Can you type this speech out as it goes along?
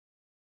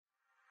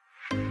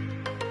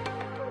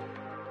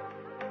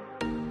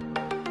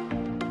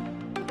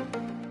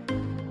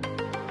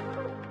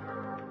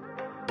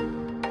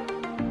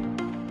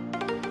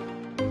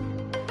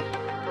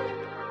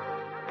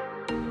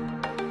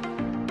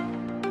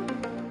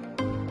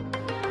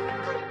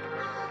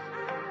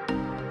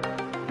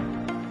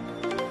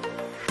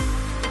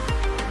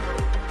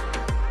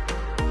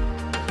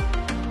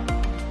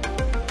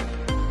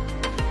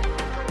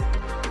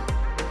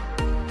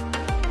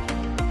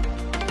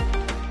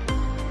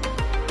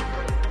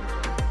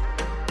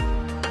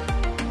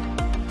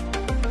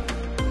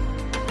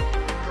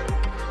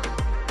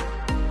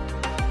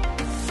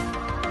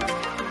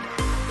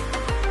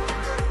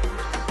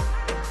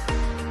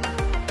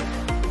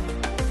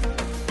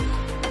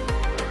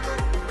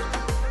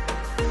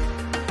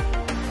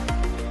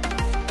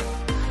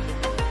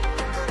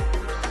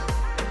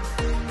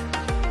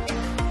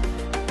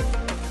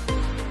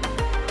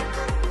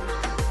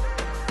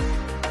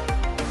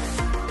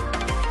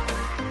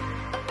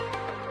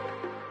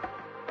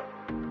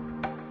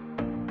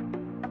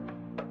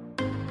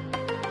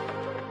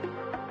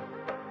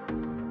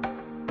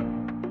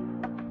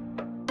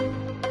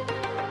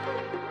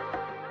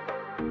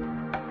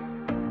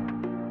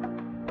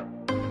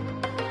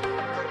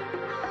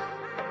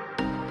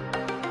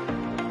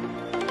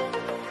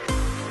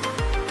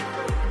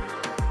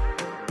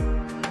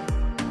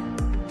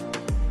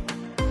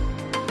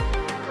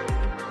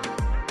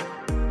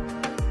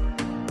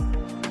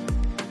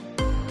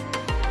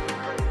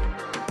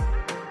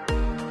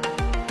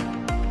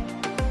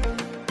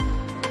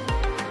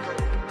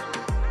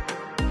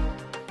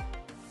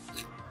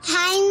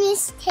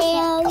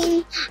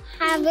Terri.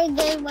 Have a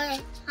good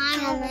one.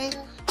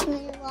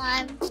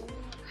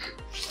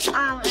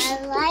 I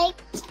like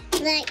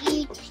that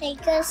you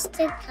take us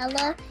to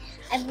color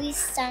every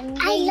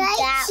Sunday. I like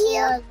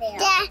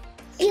that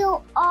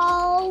you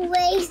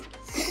always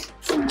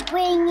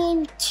bring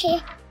in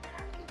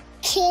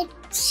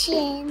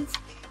kitchens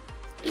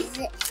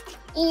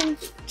in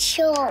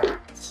church.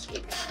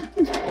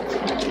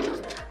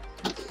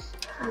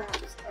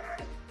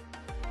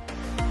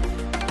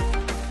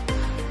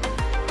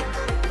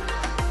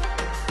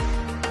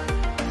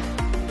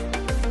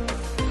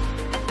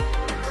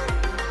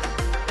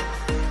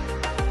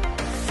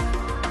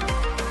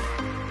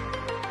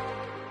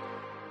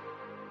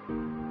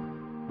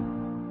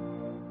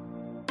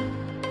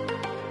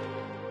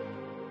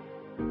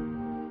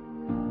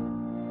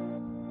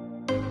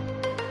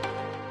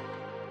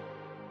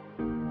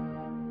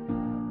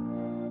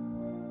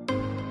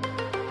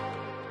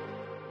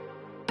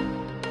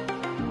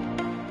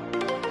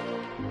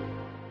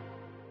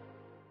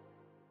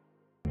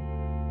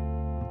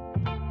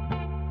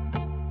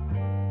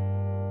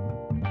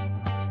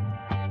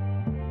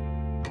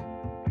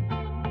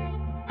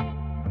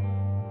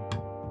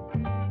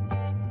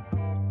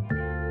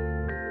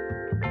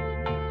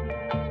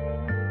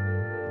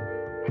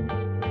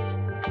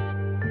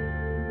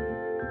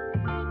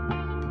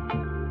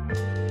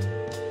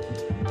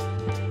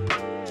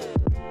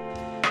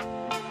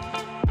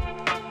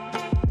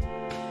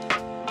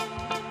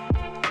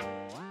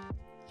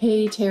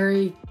 Hey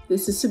Terri,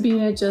 this is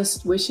Sabina,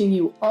 just wishing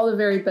you all the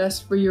very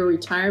best for your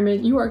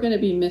retirement. You are going to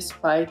be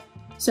missed by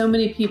so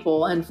many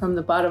people, and from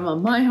the bottom of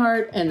my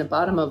heart and the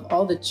bottom of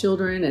all the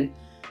children and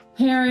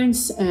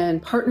parents and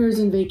partners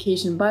in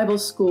Vacation Bible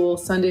School,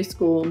 Sunday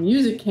School,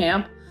 music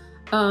camp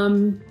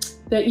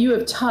that you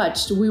have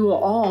touched, we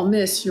will all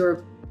miss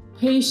your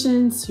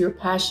patience, your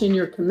passion,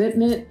 your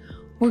commitment.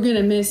 We're going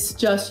to miss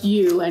just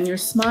you and your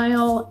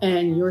smile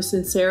and your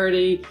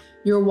sincerity,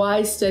 your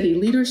wise, steady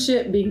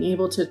leadership, being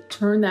able to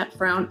turn that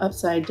frown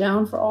upside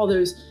down for all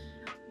those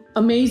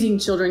amazing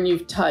children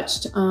you've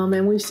touched.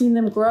 And we've seen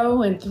them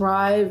grow and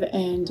thrive,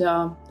 and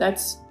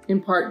that's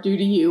in part due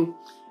to you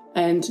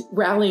and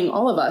rallying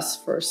all of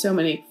us for so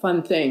many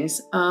fun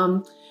things.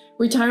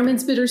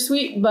 Retirement's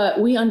bittersweet,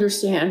 but we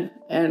understand,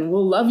 and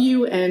we'll love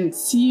you and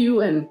see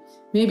you, and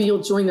maybe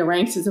you'll join the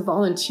ranks as a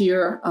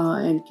volunteer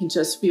and can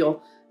just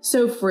feel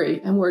so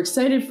free. And we're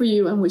excited for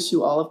you and wish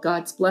you all of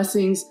God's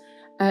blessings,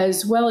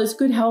 as well as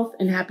good health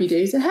and happy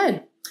days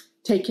ahead.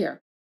 Take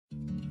care.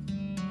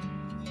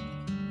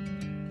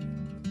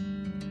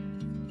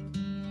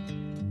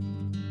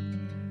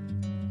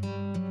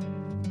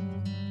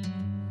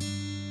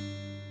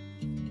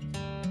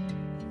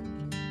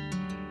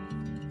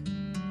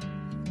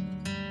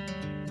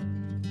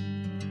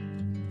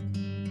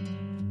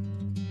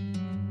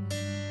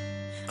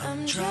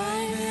 I'm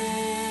driving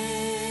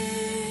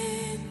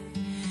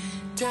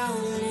down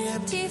an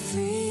empty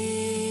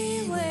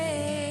freeway,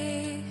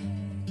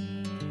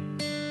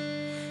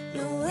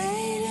 no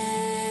waiting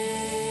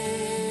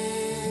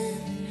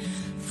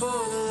for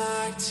the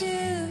light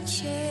to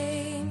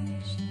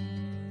change.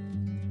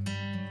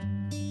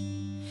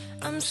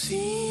 I'm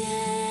seeing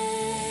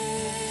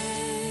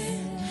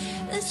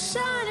the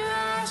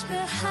sunrise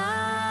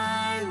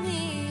behind me.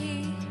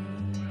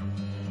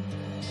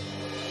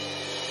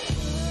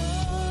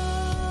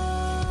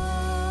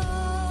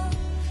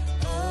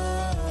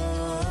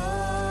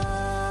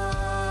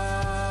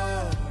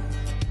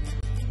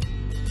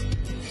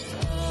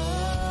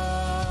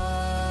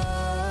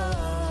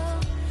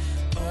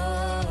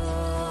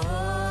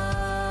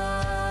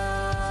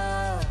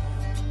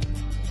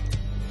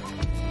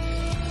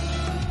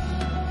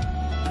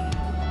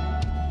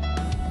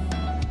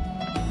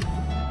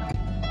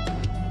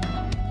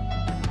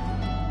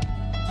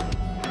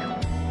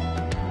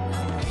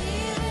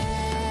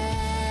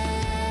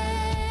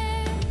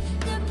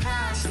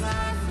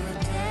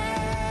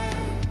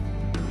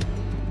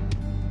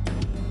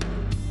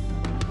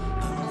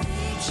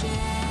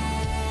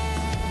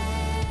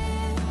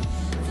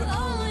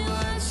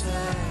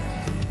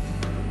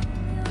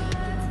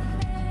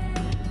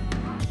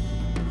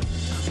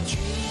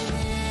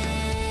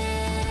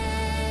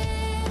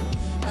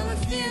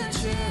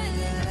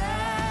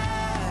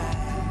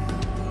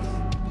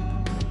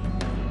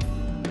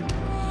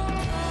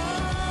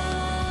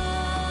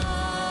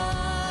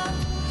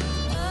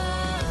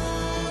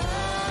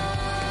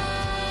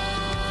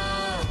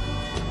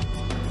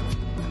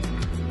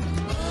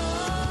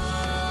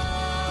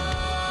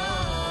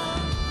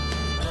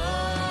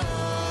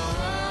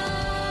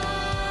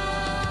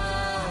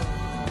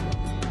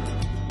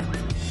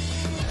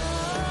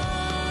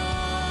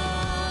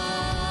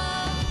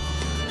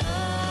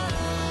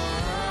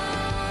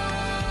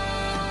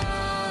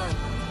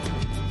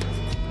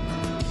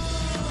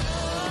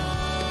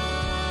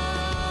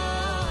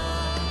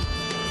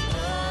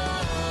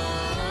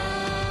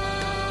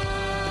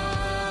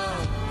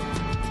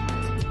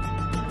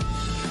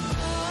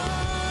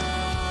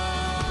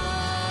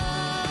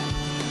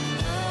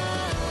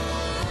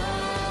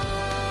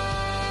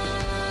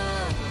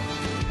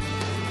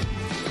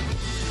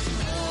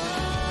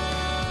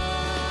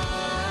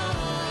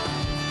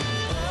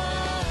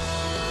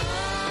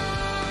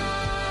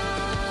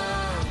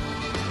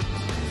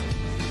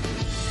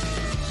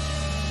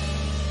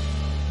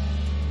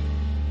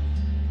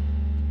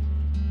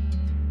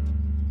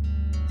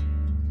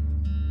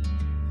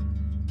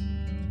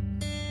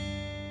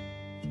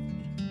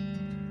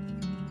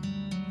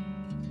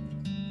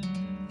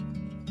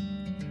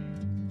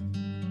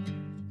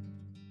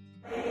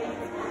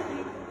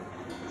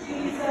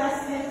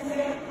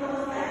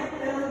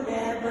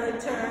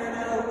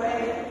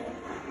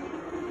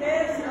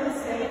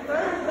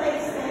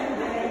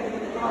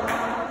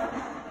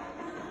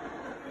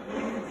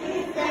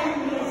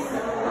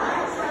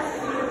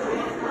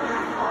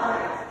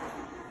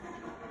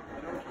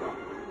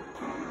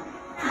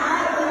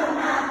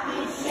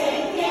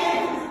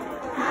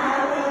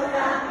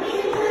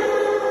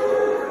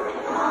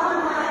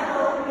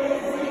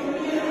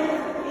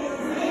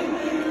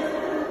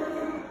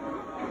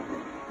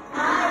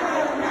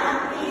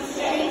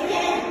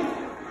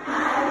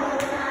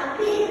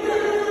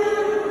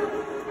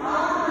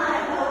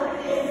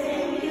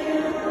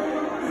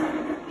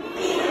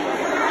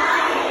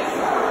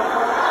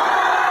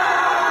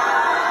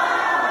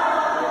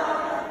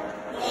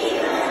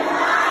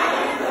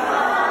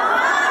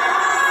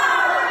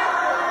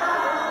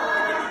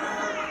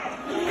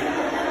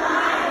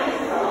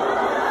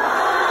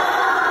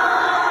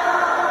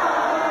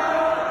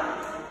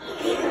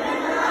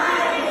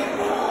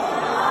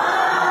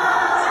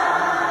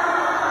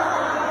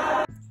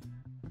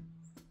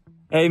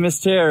 Hey,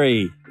 Miss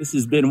Terri, this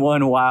has been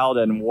one wild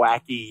and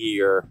wacky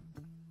year.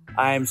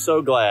 I am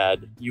so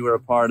glad you were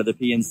a part of the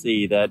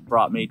PNC that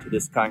brought me to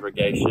this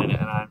congregation,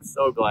 and I'm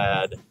so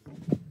glad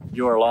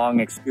your long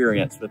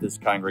experience with this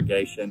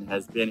congregation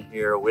has been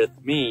here with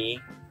me,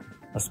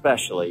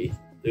 especially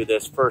through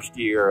this first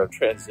year of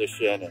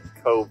transition and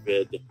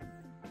COVID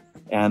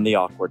and the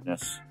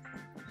awkwardness.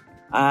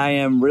 I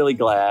am really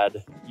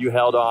glad you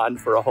held on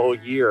for a whole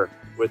year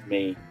with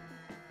me.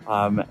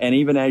 And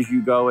even as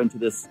you go into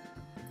this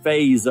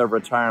phase of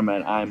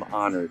retirement, I'm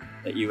honored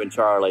that you and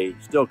Charlie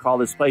still call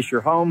this place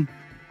your home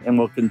and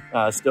will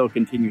still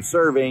continue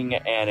serving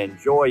and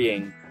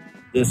enjoying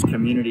this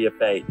community of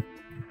faith.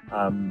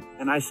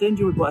 And I send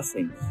you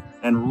blessings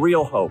and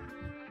real hope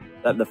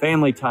that the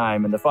family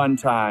time and the fun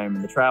time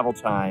and the travel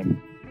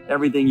time,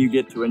 everything you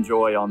get to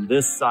enjoy on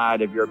this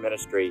side of your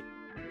ministry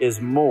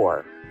is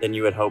more than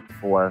you had hoped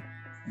for.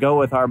 Go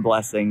with our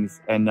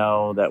blessings and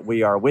know that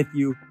we are with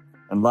you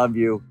and love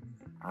you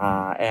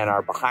and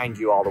are behind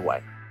you all the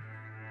way.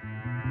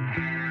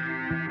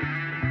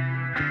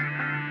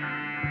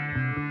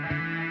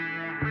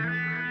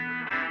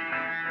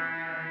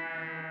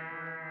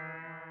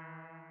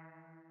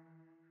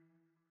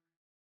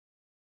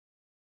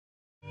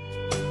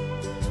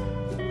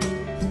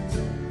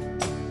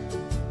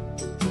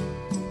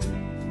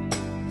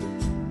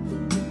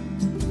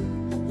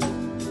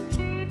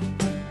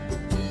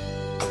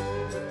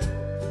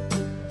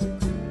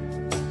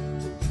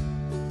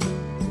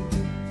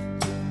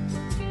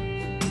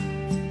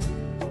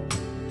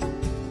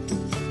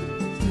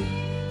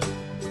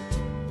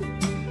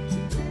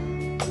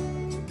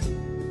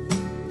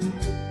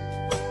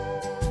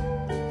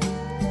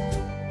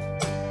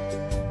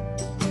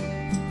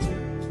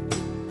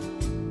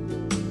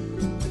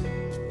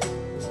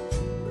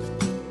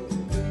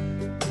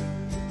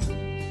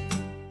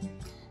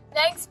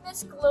 Thanks,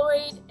 Miss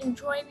Gloyd.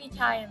 Enjoy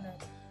retirement.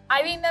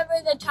 I remember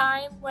the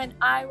time when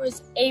I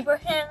was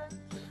Abraham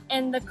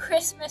in the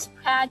Christmas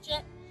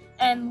pageant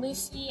and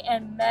Lucy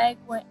and Meg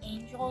were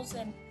angels,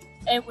 and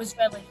it was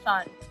really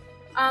fun.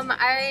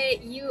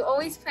 You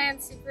always plan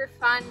super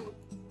fun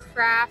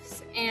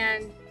crafts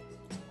and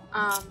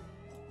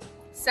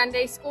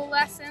Sunday school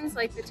lessons,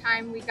 like the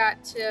time we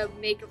got to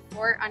make a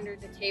fort under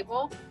the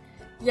table.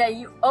 Yeah,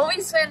 you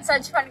always plan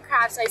such fun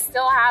crafts. I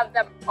still have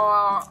them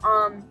all.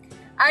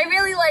 I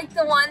really liked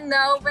the one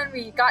though when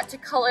we got to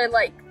color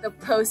like the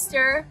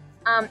poster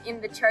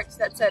in the church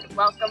that said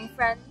 "Welcome,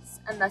 friends"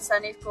 in the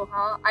Sunday school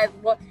hall.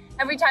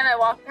 Every time I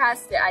walk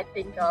past it, I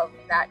think of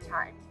that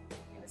time.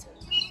 It was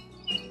really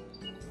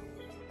fun.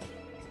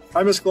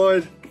 Hi, Miss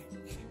Gloyd.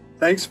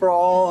 Thanks for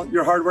all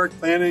your hard work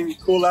planning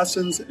cool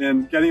lessons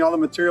and getting all the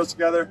materials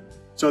together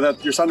so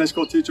that your Sunday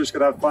school teachers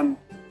could have fun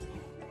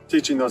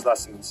teaching those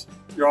lessons.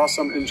 You're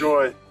awesome.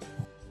 Enjoy.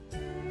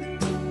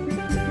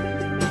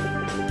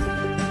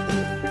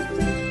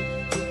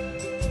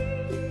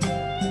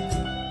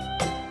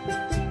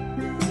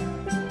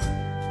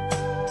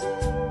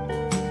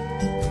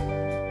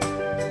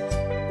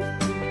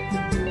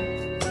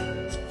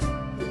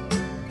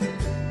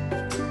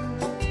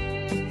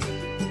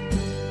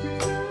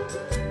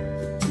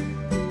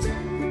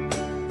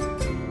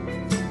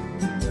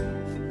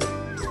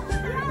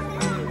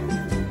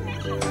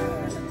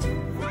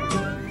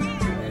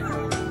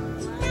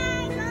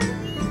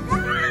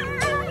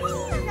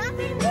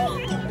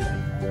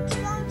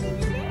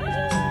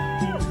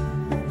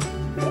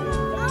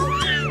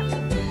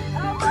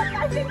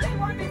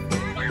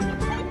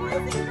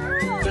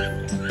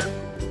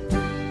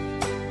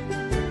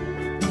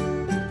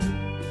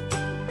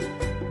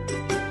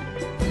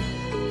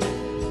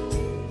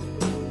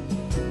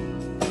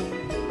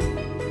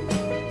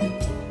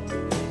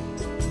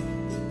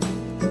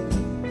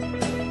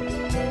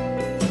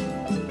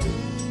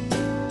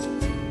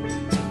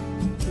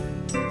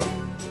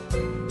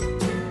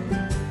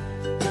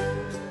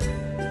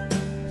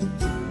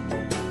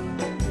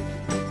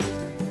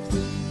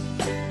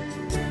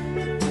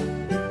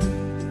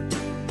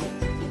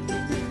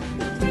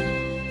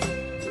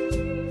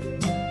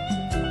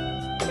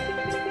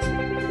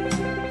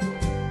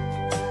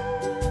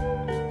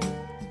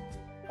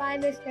 Bye,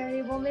 Miss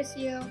Terri. We'll miss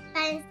you.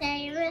 Bye, Miss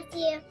Terri. We'll miss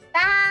you.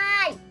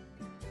 Bye!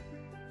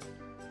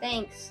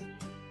 Thanks.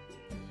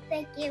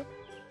 Thank you.